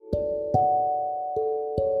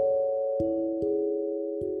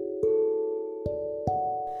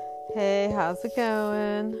Hey, how's it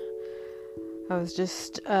going? I was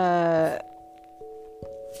just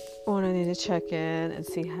wanting to check in and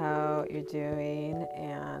see how you're doing,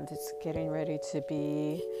 and it's getting ready to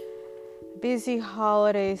be a busy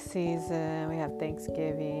holiday season. We have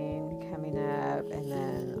Thanksgiving coming up, and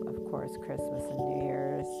then of course Christmas and New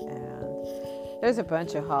Year's, and there's a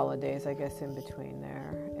bunch of holidays I guess in between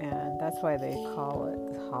there, and that's why they call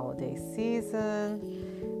it the holiday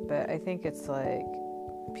season. But I think it's like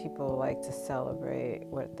people like to celebrate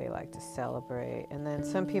what they like to celebrate, and then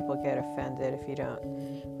some people get offended if you don't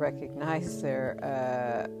recognize their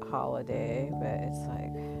holiday. But it's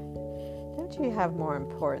like, don't you have more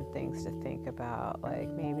important things to think about, like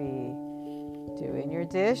maybe doing your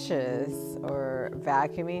dishes or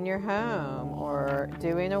vacuuming your home or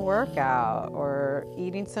doing a workout or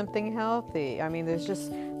eating something healthy? I mean, there's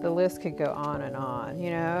just, the list could go on and on, you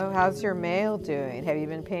know. How's your mail doing? Have you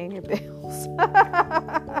been paying your bills?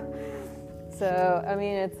 So, I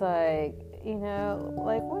mean, it's like, you know,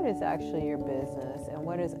 like, what is actually your business, and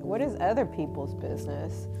what is other people's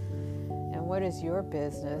business, and what is your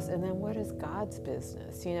business, and then what is God's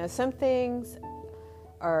business? You know, some things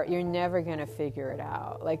you're never going to figure it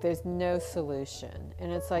out. Like, there's no solution.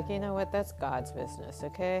 And it's like, you know what, that's God's business,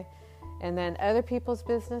 okay? And then other people's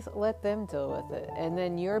business, let them deal with it. And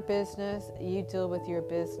then your business, you deal with your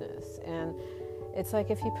business. And it's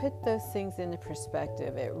like, if you put those things into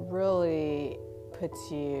perspective, it really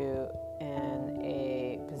puts you in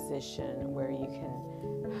a position where you can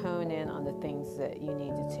hone in on the things that you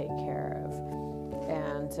need to take care of.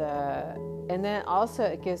 And then also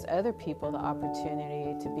it gives other people the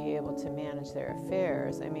opportunity to be able to manage their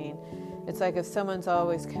affairs. I mean, it's like if someone's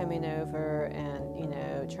always coming over and, you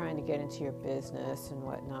know, trying to get into your business and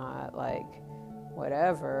whatnot, like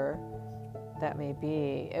whatever that may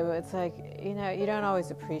be, it's like, you know, you don't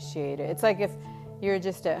always appreciate it. It's like if you're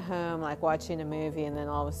just at home, like watching a movie, and then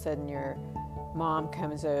all of a sudden your mom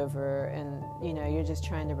comes over and, you know, you're just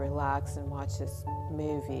trying to relax and watch this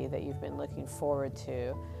movie that you've been looking forward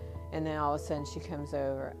to. And then all of a sudden she comes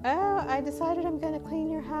over, oh, I decided I'm going to clean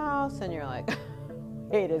your house. And you're like,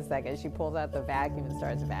 wait a second. She pulls out the vacuum and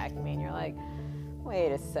starts vacuuming. You're like,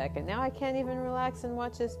 wait a second. Now I can't even relax and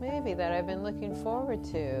watch this movie that I've been looking forward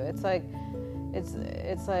to. It's like,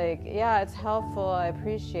 it's like, yeah, it's helpful. I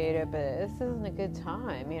appreciate it, but this isn't a good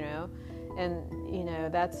time, you know? And, you know,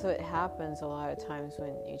 that's what happens a lot of times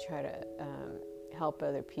when you try to help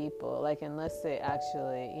other people. Like, unless they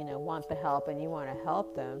actually, you know, want the help and you want to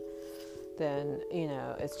help them, then, you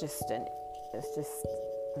know, it's just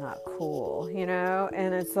not cool, you know?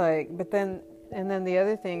 And it's like, but then, and then the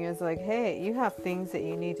other thing is like, hey, you have things that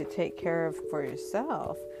you need to take care of for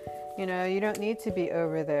yourself. You know, you don't need to be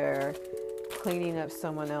over there cleaning up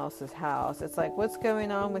someone else's house. It's like, what's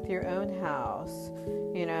going on with your own house,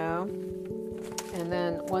 you know? And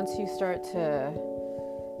then once you start to,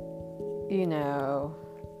 you know,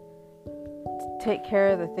 take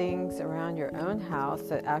care of the things around your own house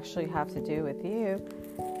that actually have to do with you,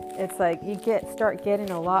 it's like you start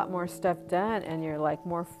getting a lot more stuff done, and you're like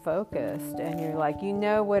more focused, and you're like, you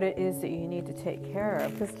know what it is that you need to take care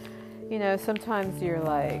of. Because, you know, sometimes you're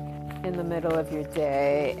like in the middle of your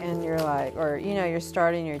day and you're like, or, you know, you're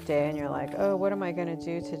starting your day and you're like, oh, what am I going to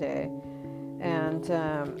do today? And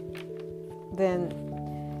then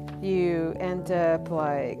you end up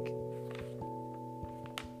like,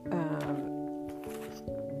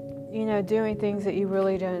 you know, doing things that you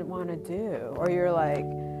really don't want to do, or you're like,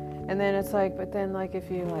 and then it's like, but then like if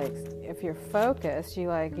you're focused, you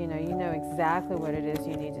like, you know exactly what it is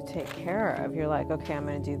you need to take care of. You're like, okay, I'm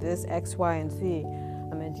going to do this X, Y, and Z.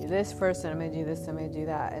 I'm going to do this first, and I'm going to do this, I'm going to do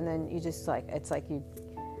that, and then you just like, it's like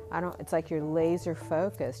it's like you're laser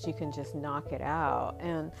focused. You can just knock it out.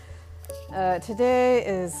 And today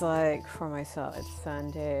is like, for myself, it's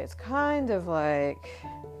Sunday. It's kind of like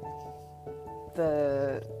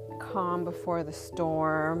the calm before the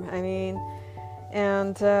storm. I mean,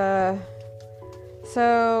 and so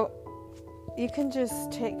you can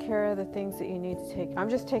just take care of the things that you need to take. I'm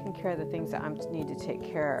just taking care of the things that I need to take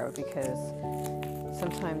care of, because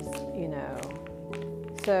sometimes, you know.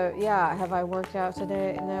 So yeah, have I worked out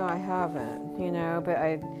today? No, I haven't, you know, but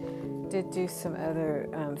I did do some other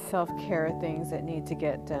self-care things that need to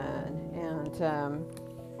get done. And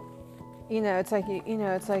you know, it's like, you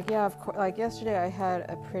know, it's like, yeah, of course, like yesterday I had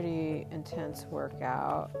a pretty intense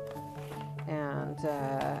workout, and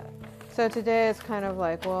so today it's kind of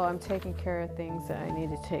like, well, I'm taking care of things that I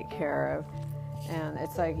need to take care of. And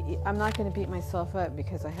it's like, I'm not going to beat myself up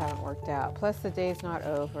because I haven't worked out. Plus the day's not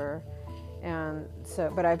over. And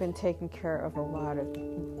so, but I've been taking care of a lot of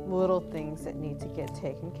little things that need to get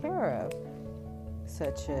taken care of.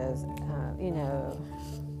 such as,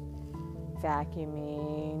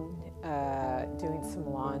 vacuuming, doing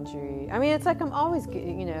some laundry. I mean, it's like I'm always,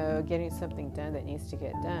 getting something done that needs to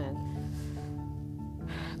get done.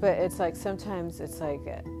 But it's like sometimes it's like,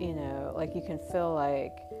 like you can feel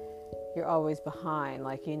like you're always behind,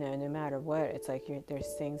 like, no matter what, it's like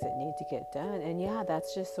there's things that need to get done. And yeah,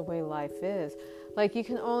 that's just the way life is. Like, you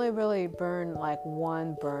can only really burn like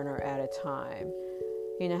one burner at a time.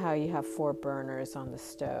 You know how you have 4 burners on the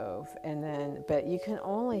stove, but you can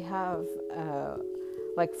only have,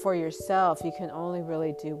 like for yourself, you can only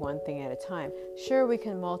really do one thing at a time. Sure, we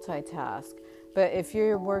can multitask, but if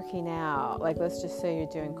you're working out, like let's just say you're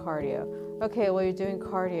doing cardio. Okay, well, you're doing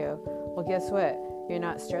cardio. Well, guess what? You're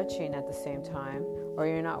not stretching at the same time, or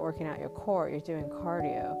you're not working out your core. You're doing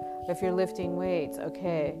cardio. If you're lifting weights,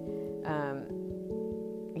 okay,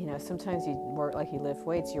 sometimes you work like you lift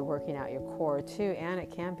weights, you're working out your core too, and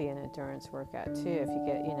it can be an endurance workout too. If you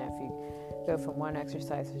get, if you go from one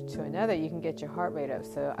exercise to another, you can get your heart rate up.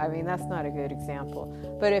 So, I mean, that's not a good example.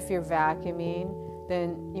 But if you're vacuuming,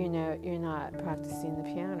 then, you're not practicing the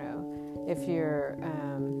piano. If you're,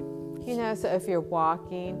 so if you're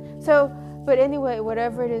walking. But anyway,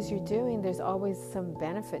 whatever it is you're doing, there's always some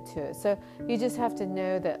benefit to it. So you just have to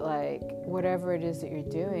know that, like, whatever it is that you're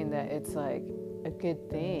doing, that it's like a good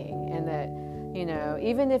thing. And that,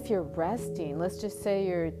 even if you're resting, let's just say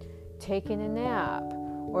you're taking a nap,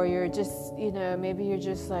 or you're just, maybe you're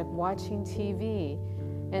just like watching TV.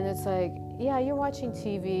 And it's like, yeah, you're watching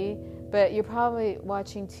TV, but you're probably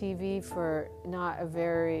watching TV for not a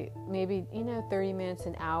very, maybe, 30 minutes,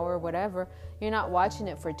 an hour, whatever. You're not watching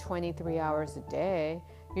it for 23 hours a day.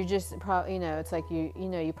 You're just probably, it's like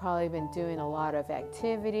you've probably been doing a lot of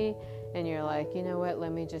activity, and you're like, you know what,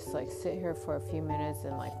 let me just like sit here for a few minutes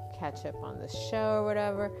and like catch up on this show or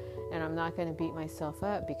whatever. And I'm not going to beat myself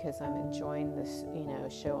up because I'm enjoying this,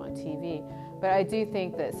 show on TV. But I do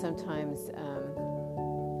think that sometimes,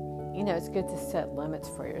 it's good to set limits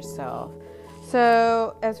for yourself.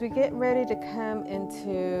 So as we get ready to come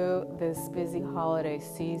into this busy holiday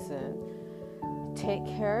season, take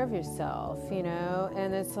care of yourself,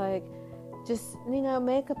 and it's like, just,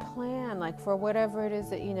 make a plan, like for whatever it is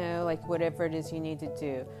that, like whatever it is you need to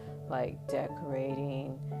do, like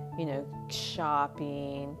decorating,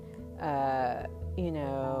 shopping,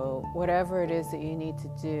 whatever it is that you need to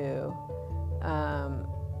do.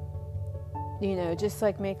 Just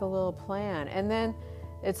like make a little plan, and then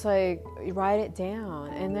it's like write it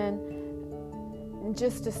down, and then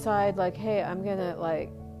just decide like, hey, I'm gonna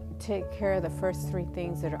like take care of the first 3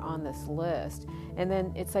 things that are on this list. And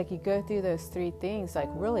then it's like you go through those 3 things like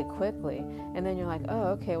really quickly, and then you're like, oh,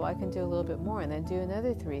 okay, well, I can do a little bit more, and then do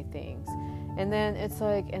another 3 things. And then it's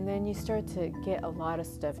like, and then you start to get a lot of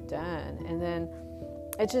stuff done, and then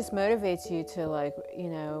it just motivates you to like,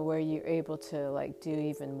 where you're able to like do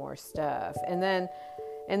even more stuff. And then,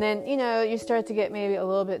 you start to get maybe a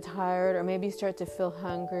little bit tired, or maybe you start to feel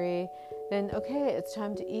hungry. Then, okay, it's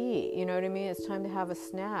time to eat. You know what I mean? It's time to have a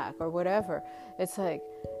snack or whatever. It's like,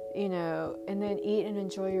 and then eat and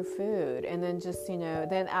enjoy your food. And then just,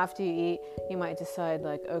 then after you eat, you might decide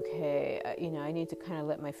like, okay, I need to kind of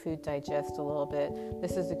let my food digest a little bit.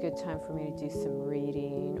 This is a good time for me to do some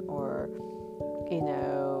reading, or,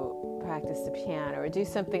 practice the piano, or do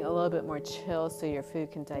something a little bit more chill so your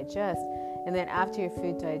food can digest. And then after your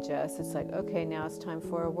food digests, it's like, okay, now it's time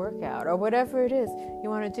for a workout, or whatever it is you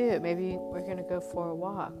want to do. Maybe we're going to go for a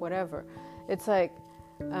walk, whatever. It's like,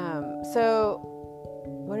 so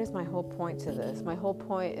what is my whole point to this? My whole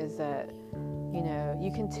point is that,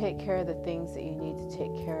 you can take care of the things that you need to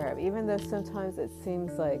take care of, even though sometimes it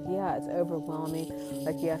seems like, yeah, it's overwhelming.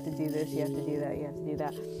 Like you have to do this, you have to do that, you have to do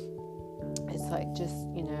that. It's like just,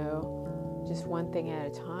 just one thing at a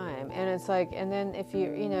time. And it's like, and then if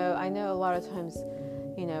you, I know a lot of times,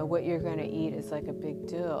 what you're going to eat is like a big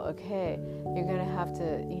deal. Okay, you're going to have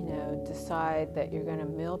to, decide that you're going to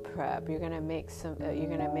meal prep. You're going to make you're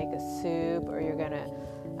going to make a soup, or you're going to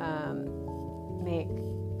make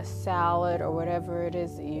a salad, or whatever it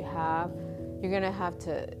is that you have. You're going to have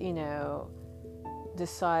to,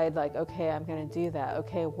 decide like, okay, I'm going to do that.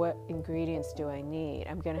 Okay, what ingredients do I need?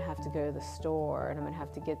 I'm going to have to go to the store, and I'm going to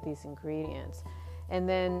have to get these ingredients. And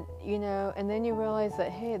then, and then you realize that,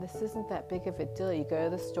 hey, this isn't that big of a deal. You go to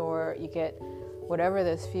the store, you get whatever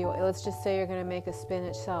those few, let's just say you're going to make a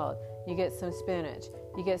spinach salad. You get some spinach,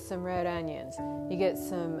 you get some red onions, you get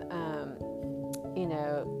some,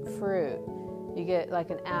 fruit, you get like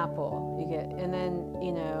an apple, and then,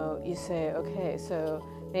 you say, okay, so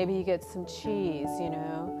maybe you get some cheese,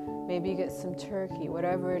 Maybe you get some turkey,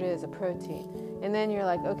 whatever it is, a protein. And then you're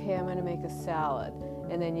like, okay, I'm going to make a salad.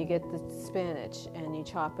 And then you get the spinach and you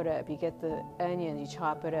chop it up. You get the onion, you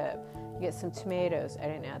chop it up. You get some tomatoes. I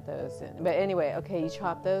didn't add those in. But anyway, okay, you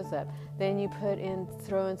chop those up. Then you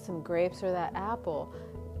throw in some grapes or that apple.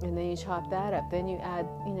 And then you chop that up. Then you add,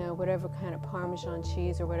 whatever kind of Parmesan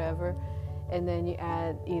cheese or whatever. And then you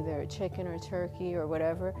add either chicken or turkey or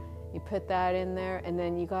whatever. You put that in there. And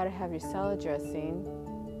then you got to have your salad dressing.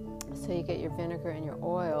 So you get your vinegar and your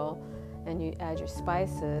oil. And you add your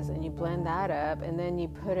spices and you blend that up, and then you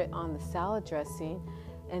put it on the salad dressing,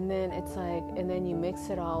 and then and then you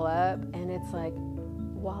mix it all up, and it's like,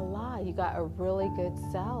 voila, you got a really good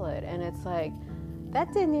salad. And it's like,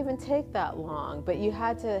 that didn't even take that long, but you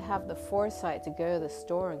had to have the foresight to go to the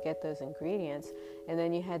store and get those ingredients, and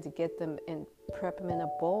then you had to get them and prep them in a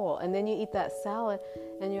bowl, and then you eat that salad,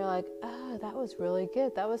 and you're like, oh, that was really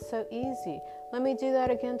good. That was so easy. Let me do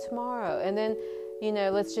that again tomorrow. And then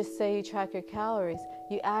let's just say you track your calories.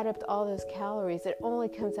 You add up all those calories. It only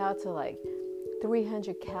comes out to like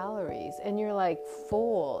 300 calories. And you're like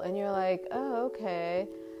full. And you're like, oh, okay.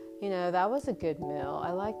 That was a good meal.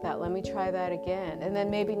 I like that. Let me try that again. And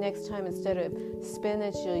then maybe next time, instead of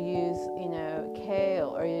spinach, you'll use,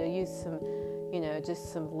 kale, or you'll use some,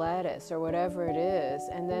 just some lettuce or whatever it is.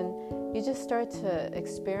 And then you just start to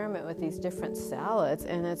experiment with these different salads.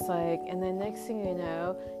 And it's like, and then next thing you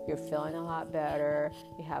know, you're feeling a lot better.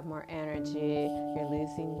 You have more energy. You're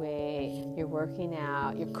losing weight. You're working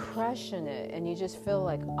out. You're crushing it. And you just feel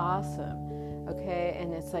like awesome. Okay.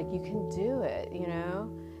 And it's like, you can do it,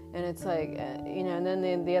 And it's like, and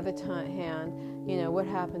then the other hand, what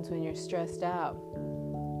happens when you're stressed out?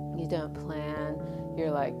 You don't plan.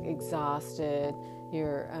 You're like exhausted.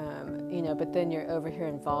 You're, but then you're over here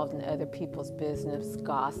involved in other people's business,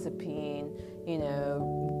 gossiping,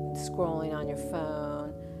 scrolling on your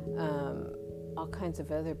phone, all kinds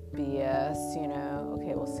of other BS,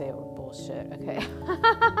 Okay, we'll say it with bullshit, okay?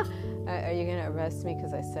 Are you going to arrest me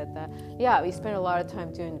because I said that? Yeah, we spend a lot of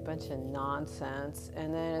time doing a bunch of nonsense,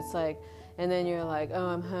 and then it's like, and then you're like, oh,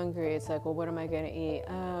 I'm hungry. It's like, well, what am I going to eat?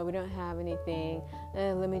 We don't have anything.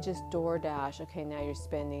 Let me just DoorDash. Okay, now you're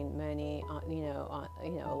spending money on,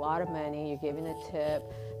 a lot of money. You're giving a tip.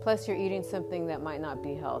 Plus, you're eating something that might not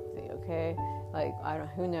be healthy. Okay, like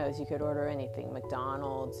who knows? You could order anything,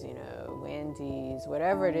 McDonald's, Wendy's,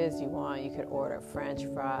 whatever it is you want. You could order French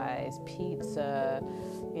fries, pizza,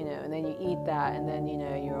 and then you eat that, and then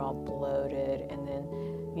you're all bloated, and then.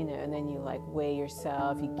 And then you like weigh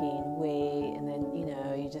yourself, you gain weight, and then,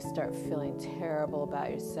 you just start feeling terrible about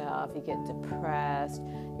yourself. You get depressed.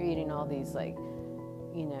 You're eating all these like,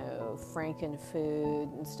 Franken food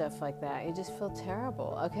and stuff like that. You just feel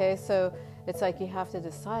terrible. Okay. So it's like, you have to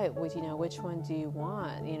decide which one do you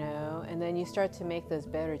want, and then you start to make those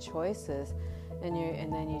better choices, and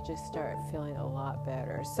then you just start feeling a lot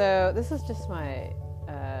better. So this is just my,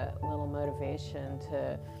 little motivation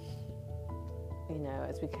to,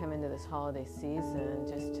 as we come into this holiday season,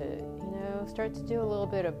 just to, start to do a little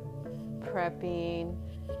bit of prepping.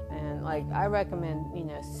 And like, I recommend,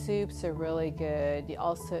 soups are really good. You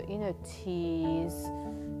also, teas,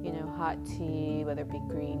 hot tea, whether it be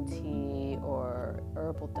green tea or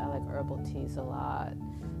herbal. I like herbal teas a lot.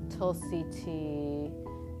 Tulsi tea,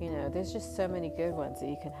 there's just so many good ones that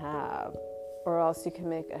you can have. Or else you can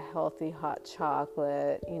make a healthy hot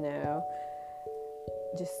chocolate,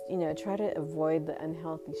 just, try to avoid the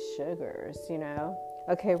unhealthy sugars,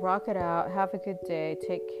 Okay, rock it out. Have a good day.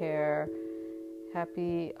 Take care.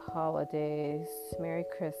 Happy holidays. Merry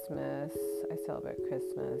Christmas. I celebrate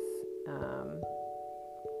Christmas.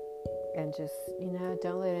 And just,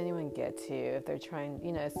 don't let anyone get to you if they're trying,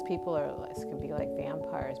 people can be like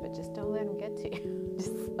vampires, but just don't let them get to you.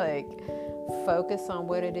 Just like focus on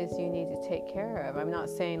what it is you need to take care of. I'm not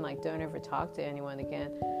saying like don't ever talk to anyone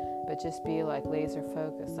again, but just be like laser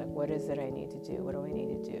focused. Like, what is it I need to do? What do I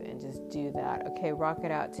need to do? And just do that. Okay, rock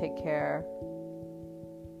it out. Take care.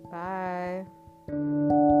 Bye.